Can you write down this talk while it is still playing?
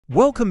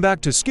Welcome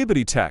back to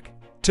SKIBIDI Tech.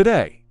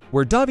 Today,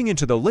 we're diving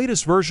into the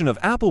latest version of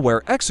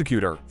AppleWare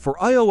Executor for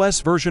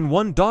iOS version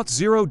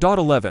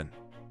 1.0.11.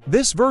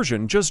 This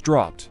version just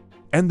dropped,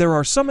 and there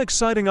are some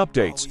exciting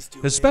updates,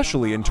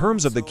 especially in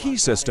terms of the key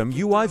system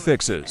UI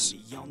fixes.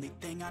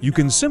 You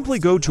can simply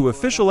go to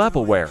official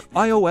AppleWare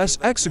iOS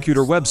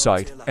Executor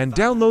website and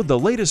download the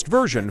latest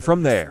version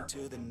from there.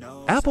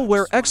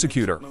 AppleWare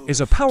Executor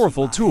is a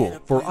powerful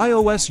tool for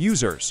iOS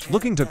users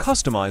looking to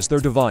customize their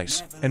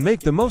device and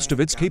make the most of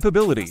its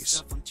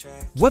capabilities.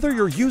 Whether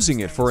you're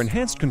using it for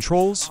enhanced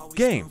controls,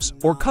 games,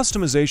 or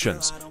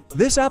customizations,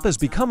 this app has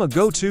become a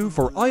go-to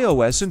for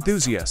iOS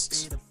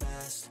enthusiasts.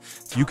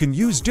 You can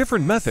use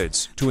different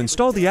methods to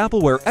install the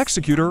AppleWare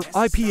Executor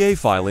IPA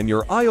file in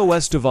your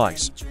iOS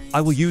device.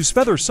 I will use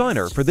Feather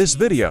Signer for this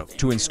video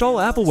to install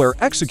AppleWare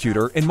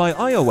Executor in my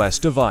iOS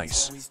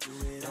device.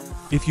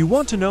 If you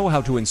want to know how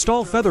to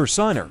install Feather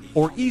Signer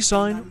or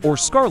ESign or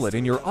Scarlet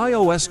in your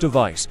iOS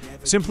device,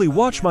 simply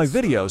watch my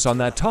videos on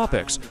that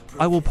topics.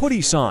 I will put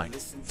ESign,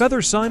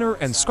 Feather Signer,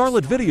 and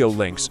Scarlet video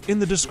links in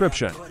the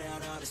description.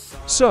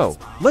 So,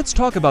 let's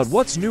talk about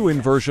what's new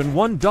in version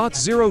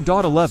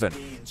 1.0.11.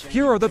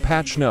 Here are the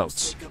patch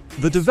notes.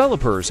 The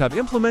developers have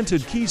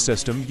implemented key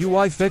system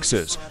UI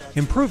fixes,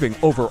 improving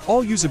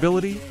overall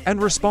usability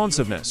and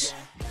responsiveness.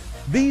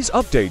 These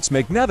updates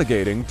make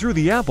navigating through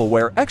the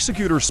AppleWare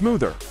Executor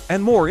smoother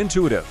and more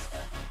intuitive.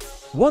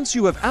 Once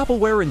you have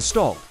AppleWare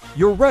installed,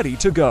 you're ready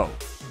to go.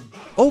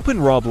 Open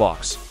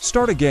Roblox,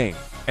 start a game,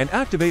 and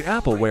activate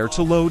AppleWare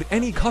to load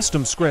any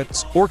custom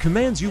scripts or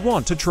commands you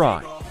want to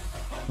try.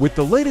 With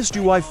the latest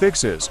UI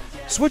fixes,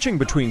 switching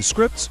between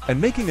scripts and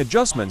making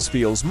adjustments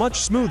feels much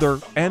smoother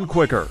and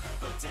quicker.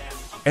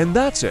 And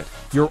that's it.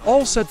 You're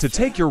all set to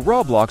take your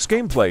Roblox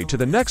gameplay to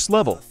the next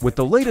level with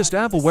the latest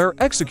AppleWare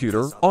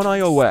Executor on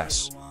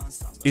iOS.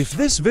 If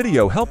this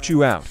video helped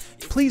you out,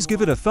 please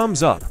give it a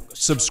thumbs up,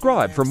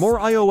 subscribe for more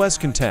iOS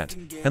content,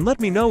 and let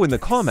me know in the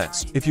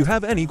comments if you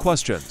have any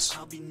questions.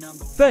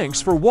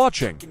 Thanks for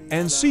watching,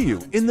 and see you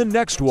in the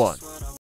next one.